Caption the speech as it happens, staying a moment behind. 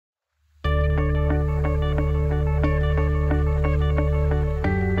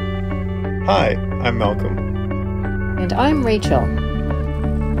Hi, I'm Malcolm. And I'm Rachel.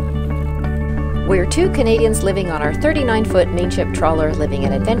 We're two Canadians living on our 39-foot mainship trawler, living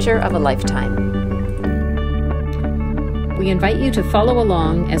an adventure of a lifetime. We invite you to follow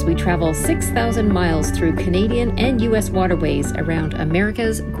along as we travel 6,000 miles through Canadian and U.S. waterways around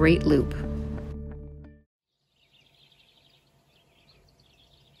America's Great Loop.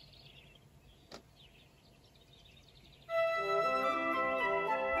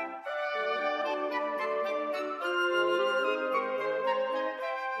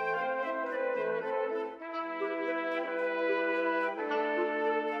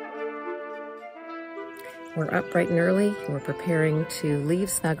 We're up bright and early. We're preparing to leave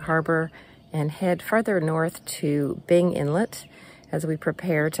Snug Harbour and head farther north to Byng Inlet as we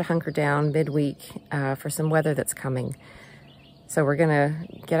prepare to hunker down midweek for some weather that's coming. So we're gonna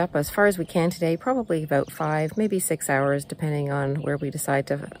get up as far as we can today, probably about 5, maybe 6 hours, depending on where we decide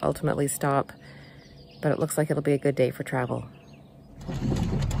to ultimately stop. But it looks like it'll be a good day for travel.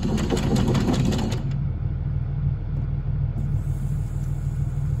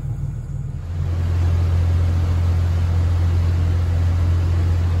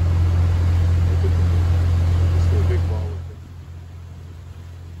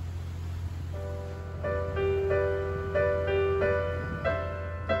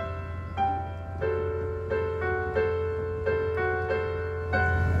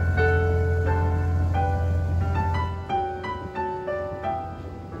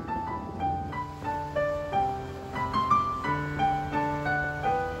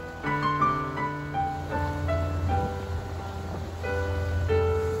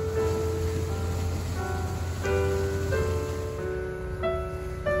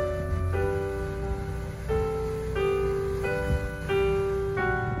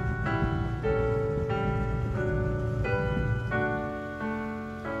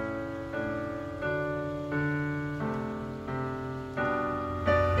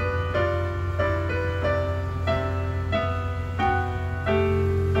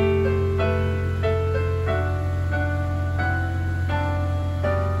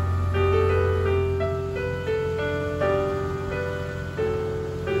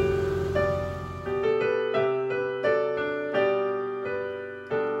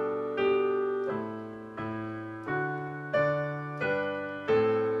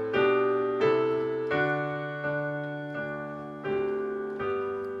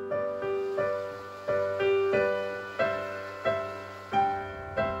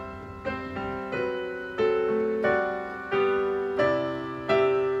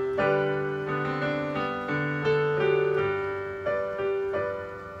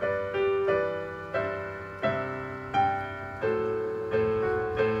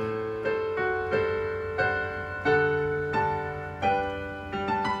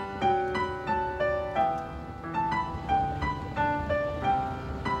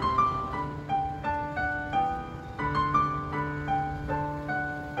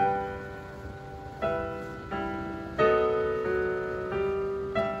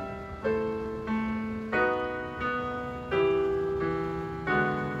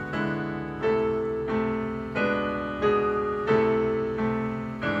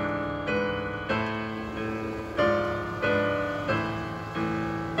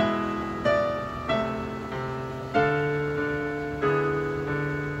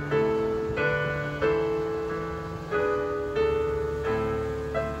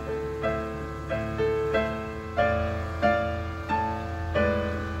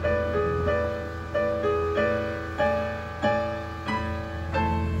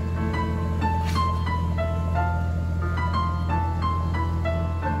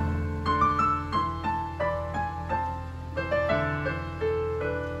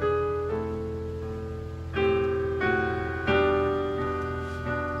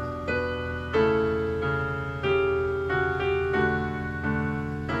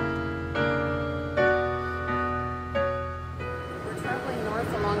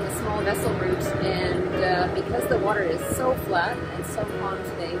 Vessel route, and because the water is so flat and so calm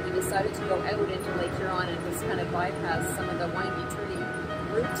today, we decided to go out into Lake Huron and just kind of bypass some of the windy, turny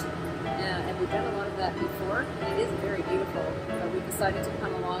route. And we've done a lot of that before, and it is very beautiful. But we decided to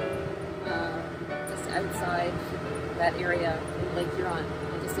come along just outside that area in Lake Huron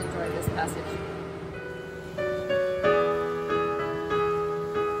and just enjoy this passage.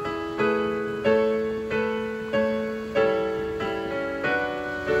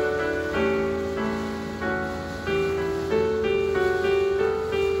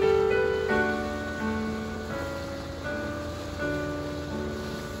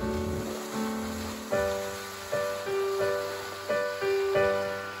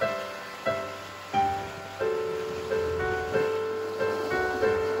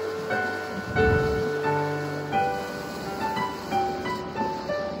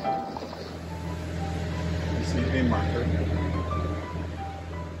 main marker.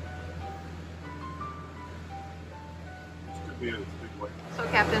 So,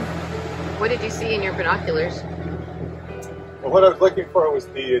 Captain, what did you see in your binoculars? Well, what I was looking for was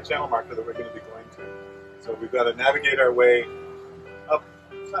the channel marker that we're going to be going to. So we've got to navigate our way up.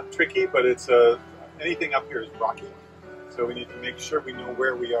 It's not tricky, but it's anything up here is rocky. So we need to make sure we know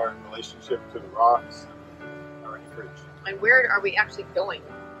where we are in relationship to the rocks and our anchorage. And where are we actually going?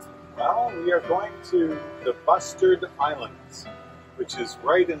 Well, we are going to the Bustard Islands, which is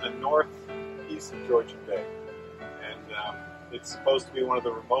right in the northeast of Georgian Bay. And it's supposed to be one of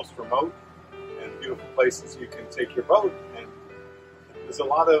the most remote and beautiful places you can take your boat. And there's a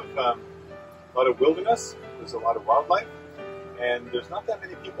lot of wilderness, there's a lot of wildlife, and there's not that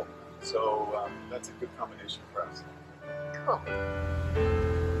many people. So that's a good combination for us. Cool.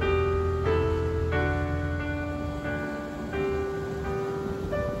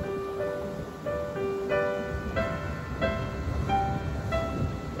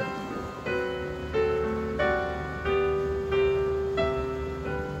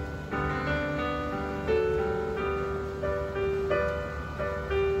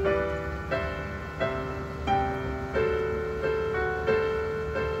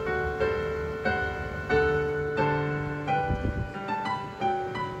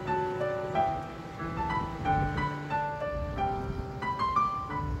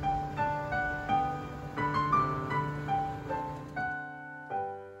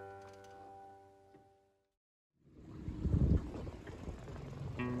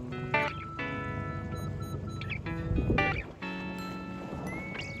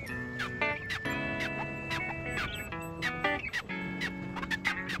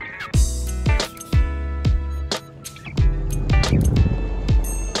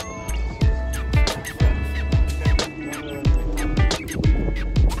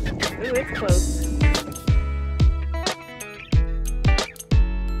 It's close.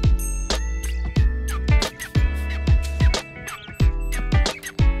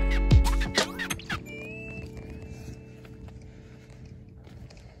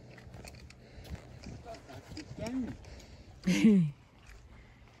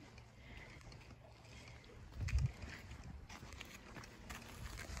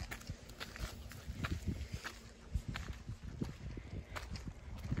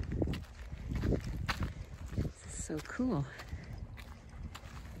 So cool.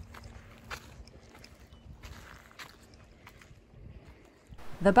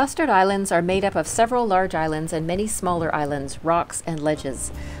 The Bustard Islands are made up of several large islands and many smaller islands, rocks, and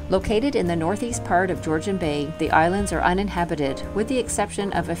ledges. Located in the northeast part of Georgian Bay, the islands are uninhabited, with the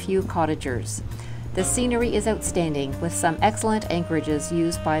exception of a few cottagers. The scenery is outstanding, with some excellent anchorages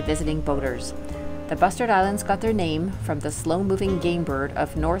used by visiting boaters. The Bustard Islands got their name from the slow-moving game bird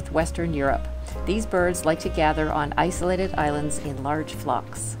of northwestern Europe. These birds like to gather on isolated islands in large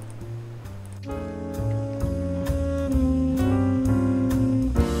flocks.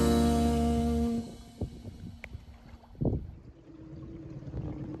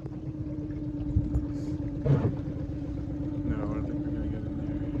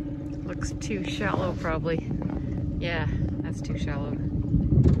 Looks too shallow, probably. Yeah, that's too shallow.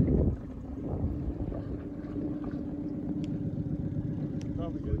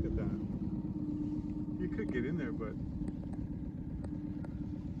 Probably look at that. You could get in there, but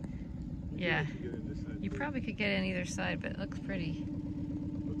yeah, you probably could get in either side, but it looks pretty.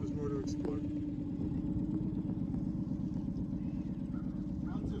 But there's more to explore.